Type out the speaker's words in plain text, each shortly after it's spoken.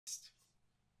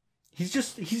He's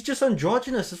just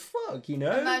androgynous as fuck, you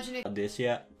know? Imagine it. This,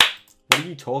 yeah. What are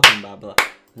you talking about, bro?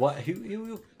 What?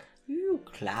 Who you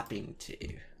clapping to?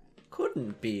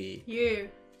 Couldn't be. You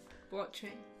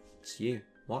watching. It's you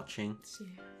watching. It's you.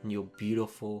 And you're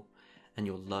beautiful, and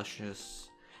you're luscious,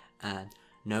 and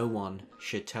no one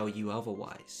should tell you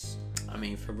otherwise. I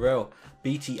mean, for real.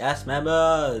 BTS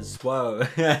members. Whoa.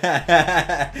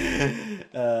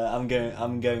 I'm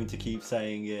going to keep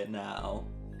saying it now.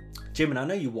 Jimin, I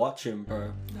know you watching,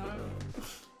 bro. No.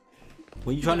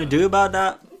 What are you trying to do about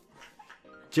that?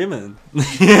 Jimin.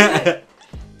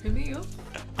 Hit me up.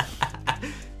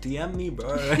 DM me,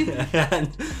 bro.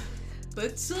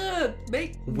 Let's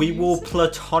make We will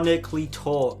platonically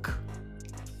talk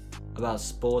about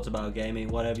sports, about gaming,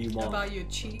 whatever you want. about your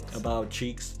cheeks. About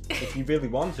cheeks, if you really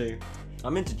want to.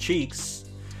 I'm into cheeks.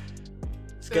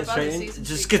 We're about to see some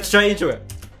Just cheeks, get straight okay. into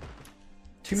it.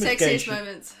 Too much gay Sexiest shit.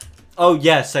 moments. Oh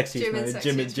yeah, sexiest Jimin's moments.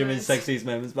 sexiest Jimin's moments. sexiest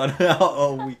moments. But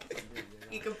oh, we.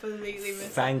 You completely missed it.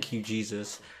 Thank you,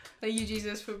 Jesus. Thank you,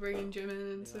 Jesus, for bringing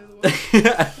Jimin into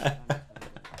the world.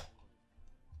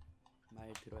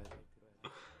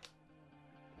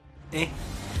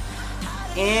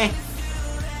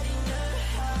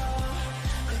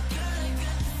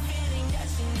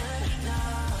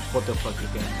 What the fuck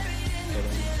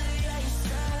again?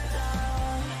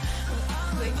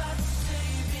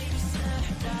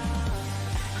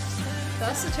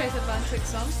 That's the Chase Atlantic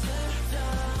song.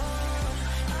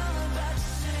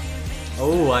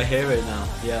 Oh, I hear it now.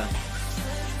 Yeah.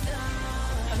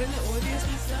 I think the audio's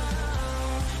messed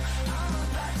up.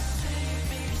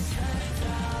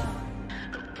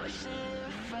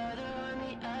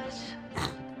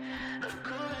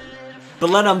 But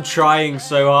then I'm trying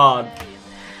so hard.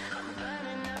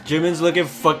 Jimin's looking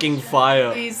fucking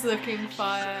fire. He's looking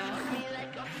fire.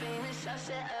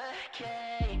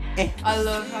 I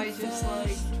love how he just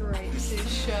like drapes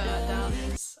his shirt down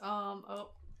his arm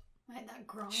up. Like that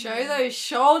grind. Show those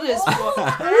shoulders, boy.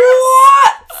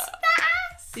 What?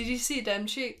 Did you see them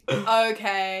cheek?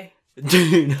 Okay.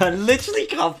 Dude, I literally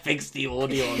can't fix the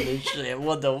audio on this shit.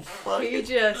 What the fuck? He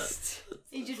just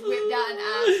whipped out an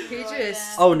ass. He right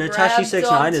just Oh, Natasha grabbed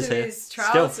 69 is onto here. his Still.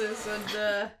 trousers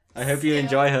and I hope you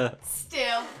enjoy her. there.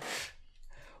 Still.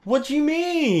 What do you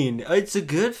mean? It's a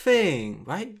good thing,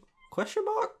 right? Question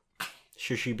mark?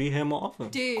 Should she be here more often?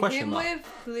 dude, Question him mark. with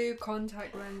blue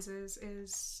contact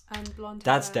lenses and blonde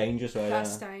That's hair. dangerous right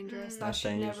That's there. dangerous. That That's should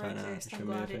dangerous never right now. It exist. I'm shouldn't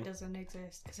be a glad thing. it doesn't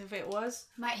exist. Because if it was,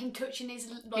 Mate, him touching his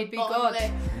he'd be bottom God. lip.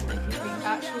 He'd be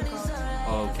actual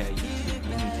God. Okay,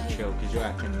 you need to chill because you're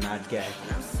acting mad gay.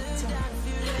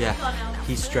 Yeah,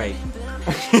 he's straight.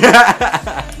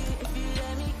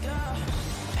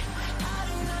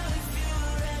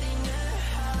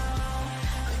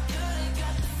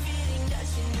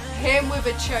 Him with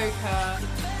a choker.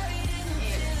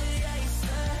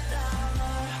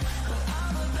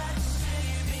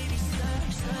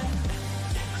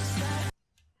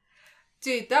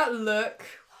 Dude, that look.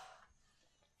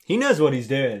 He knows what he's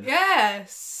doing.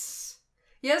 Yes.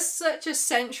 He has such a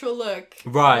sensual look.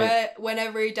 Right.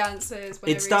 Whenever he dances.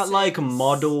 It's he that like sings.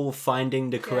 model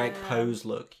finding the correct Yeah. pose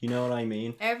look. You know what I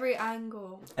mean? Every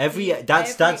angle. That's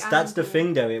the angle.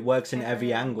 thing though. It works in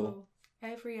every angle.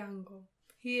 Every angle.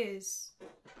 He is.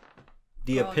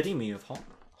 The God. epitome of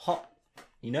hot.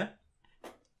 You know,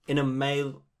 in a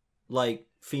male, like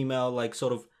female, like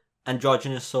sort of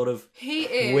androgynous, sort of He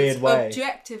is weird way.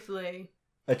 objectively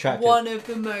attractive. one of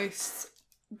the most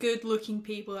good-looking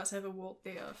people that's ever walked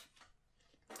the earth.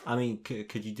 I mean,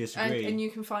 could you disagree? And you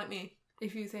can fight me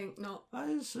if you think not.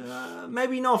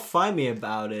 Maybe not fight me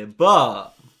about it,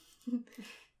 but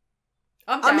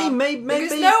I'm I down. mean, maybe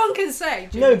because no one can say.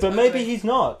 no, Jimin's but maybe ugly. he's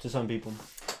not to some people.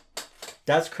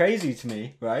 That's crazy to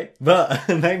me, right? But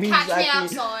maybe Catch he's me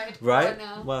actually outside. right.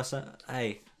 now. Well,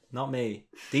 hey, not me.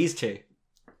 These two.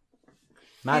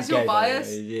 Mad He's your gay, though.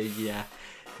 bias?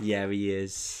 Yeah, he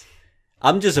is.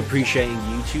 I'm just appreciating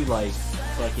you two, like,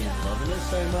 fucking loving it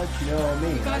so much. You know what I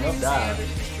mean? You I can't love even that. see her, but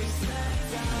she's freaking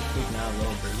out. Freaking out a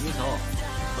little bit. He's hot.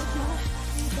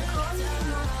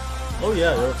 Oh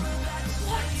yeah.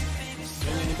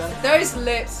 Any better? Those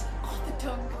lips. The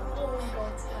tongue. Oh my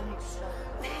god, I need to stop.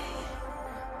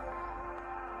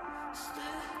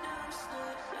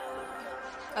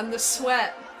 And the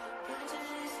sweat.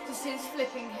 Just his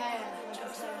flipping hair.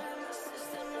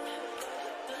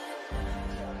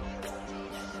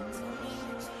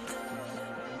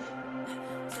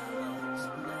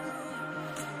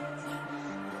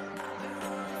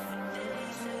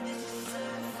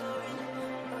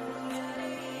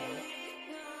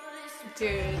 Dude,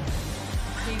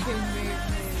 he can move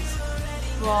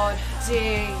his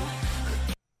body.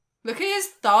 Look at his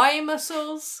thigh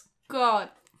muscles. God.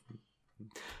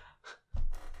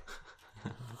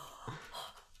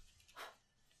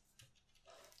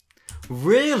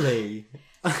 Really?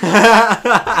 Dude,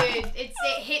 it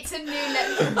hits a new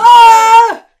level.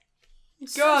 Ah!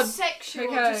 God. God. So sexual,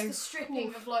 Okay. just the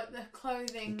stripping of like the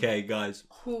clothing. Okay, guys.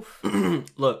 Oof.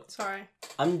 Look, Sorry.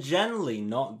 I'm generally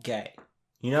not gay.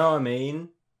 You know what I mean?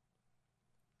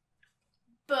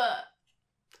 But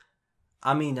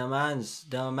I mean, the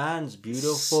man's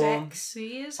beautiful.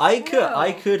 Sexy as I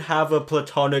hell. could have a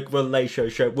platonic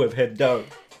relationship with him, though.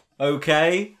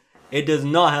 Okay? It does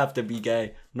not have to be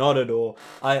gay. Not at all.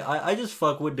 I just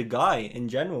fuck with the guy in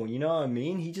general. You know what I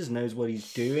mean? He just knows what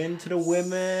he's doing to the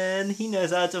women. He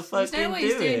knows how to fucking He's know what do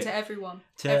he's doing it. to everyone.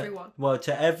 To- Everyone. Well,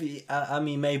 to every... I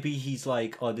mean, maybe he's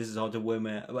like, oh, this is how to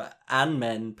women and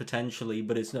men, potentially,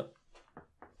 but it's not...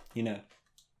 You know,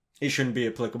 it shouldn't be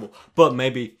applicable. But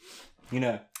maybe, you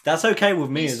know, that's okay with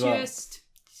me as well.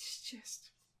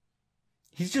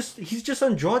 He's just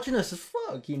androgynous as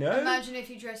fuck, you know? imagine if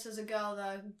he dressed as a girl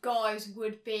though. Guys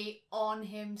would be on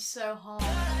him so hard.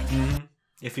 Mhm.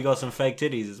 If he got some fake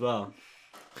titties as well.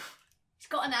 He's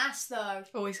got an ass though.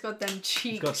 Oh, he's got them cheeks.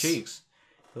 He's got cheeks.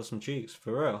 He's got some cheeks,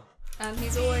 for real. And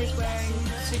he's always wearing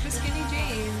super skinny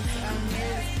jeans and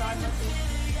his thigh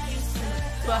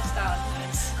muscles bust out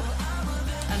nice.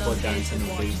 And Or on his dancing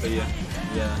and or things, but watching.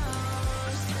 yeah.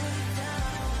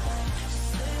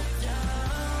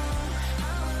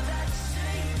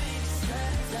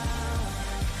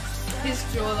 His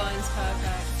jawline's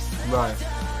perfect. Right.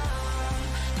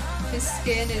 His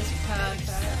skin is perfect.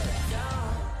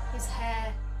 His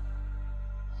hair.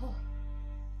 Oh.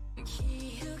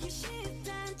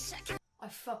 I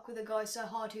fuck with a guy so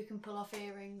hard who can pull off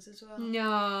earrings as well.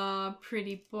 Nah,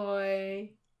 pretty boy.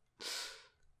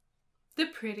 The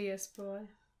prettiest boy.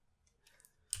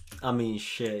 I mean,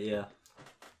 shit, yeah.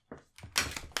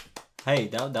 Hey,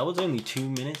 that was only 2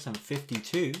 minutes and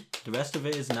 52. The rest of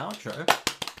it is an outro.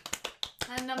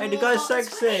 And Hey, the guy's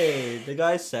sexy. The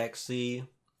guy's sexy.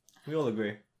 We all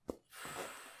agree.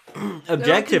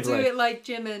 Objectively. No one can do it like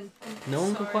Jimin. No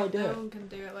one can Sorry, quite do no it. one can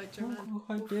do it like No Jimin. one can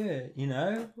quite do it, you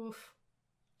know? Oof.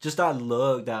 Just that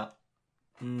look, that...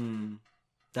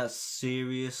 that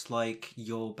serious, like,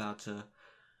 you're about to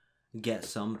get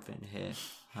something here.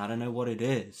 I don't know what it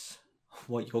is.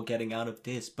 What you're getting out of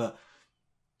this, but...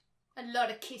 A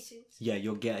lot of kisses. Yeah,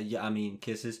 you'll get... Yeah, I mean,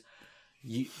 kisses.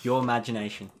 Your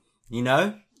imagination. You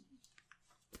know?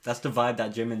 That's the vibe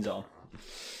that Jimin's on.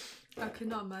 I could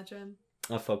not imagine.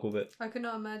 I fuck with it. I could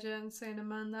not imagine seeing a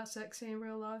man that sexy in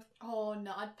real life. Oh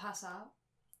no, I'd pass out.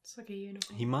 It's like a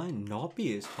unicorn. He might not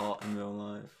be as hot in real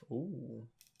life. Ooh.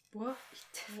 What?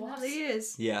 What? Definitely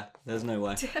is. Yeah, there's no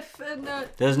way. Definitely.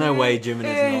 There's no way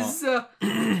Jimin is not.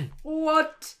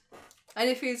 What? And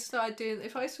if he started doing,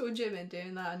 if I saw Jimin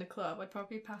doing that in a club, I'd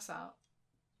probably pass out.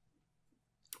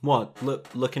 What?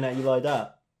 Looking at you like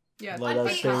that? Yeah, Like I'd that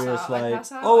pass serious, out, like... I'd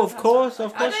pass out, Oh, I'd of pass course, out.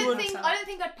 of I course you don't would.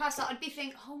 think I'd pass out. I'd be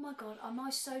thinking, oh my god, am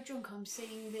I so drunk? I'm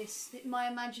seeing this. My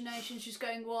imagination's just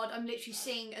going wild. I'm literally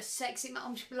seeing a sexy man.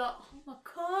 I'm just be like, oh my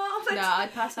god. No,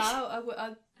 I'd pass out.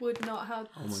 I would not have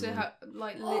Oh my to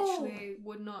God. literally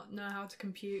would not know how to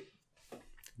compute.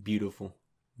 Beautiful.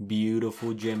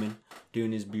 Beautiful Jimin.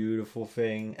 Doing his beautiful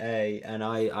thing. Hey, and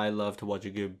I love to watch a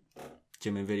good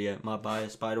Jimin video. My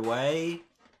bias, by the way.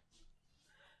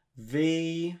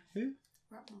 Who?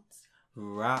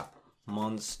 Rap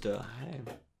Monster. Hey.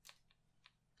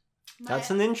 That's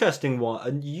an interesting one. Are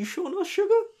you sure not Sugar?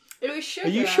 It was sugar.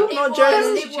 Are you sure It not was, James?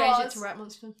 They it changed it was. to Rap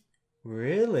Monster.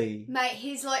 Really? Mate,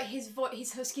 he's like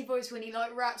his husky voice when he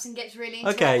like raps and gets really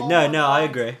into Okay, it. Oh no, my no, I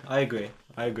God.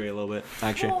 agree a little bit.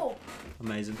 Actually, Oh,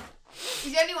 amazing.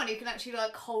 he's the only one who can actually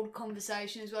like hold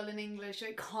conversation as well in English, so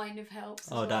it kind of helps.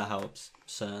 as Oh, well. that helps.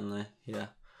 Certainly, yeah.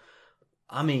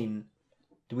 I mean,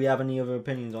 do we have any other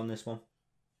opinions on this one?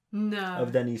 No.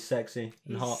 Other than he's sexy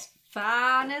and hot. He's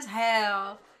fine as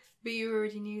hell. But you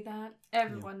already knew that.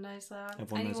 Everyone knows that.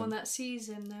 Everyone knows Anyone that. that sees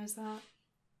him knows that.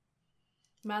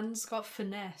 Man's got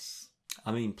finesse.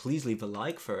 I mean, please leave a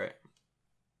like for it.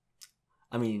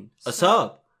 I mean, a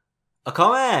sub, a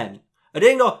comment, a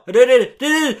ding dong,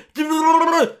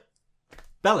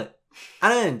 bell it.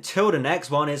 And until the next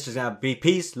one, it's just gonna be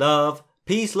peace, love,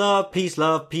 peace, love, peace,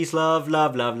 love, peace, love,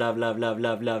 love, love, love, love, love,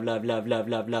 love, love, love, love, love,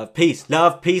 love, love, peace,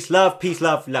 love, peace, love, peace,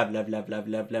 love, love, love, love, love,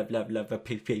 love, love, love, love,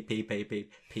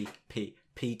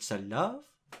 pizza, love.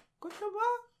 Question mark?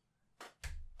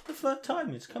 The third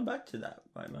time it's come back to that,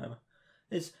 right, Mama?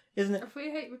 Isn't it? If we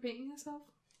hate repeating yourself.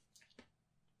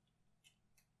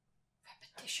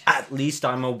 Repetition. At least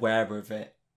I'm aware of it.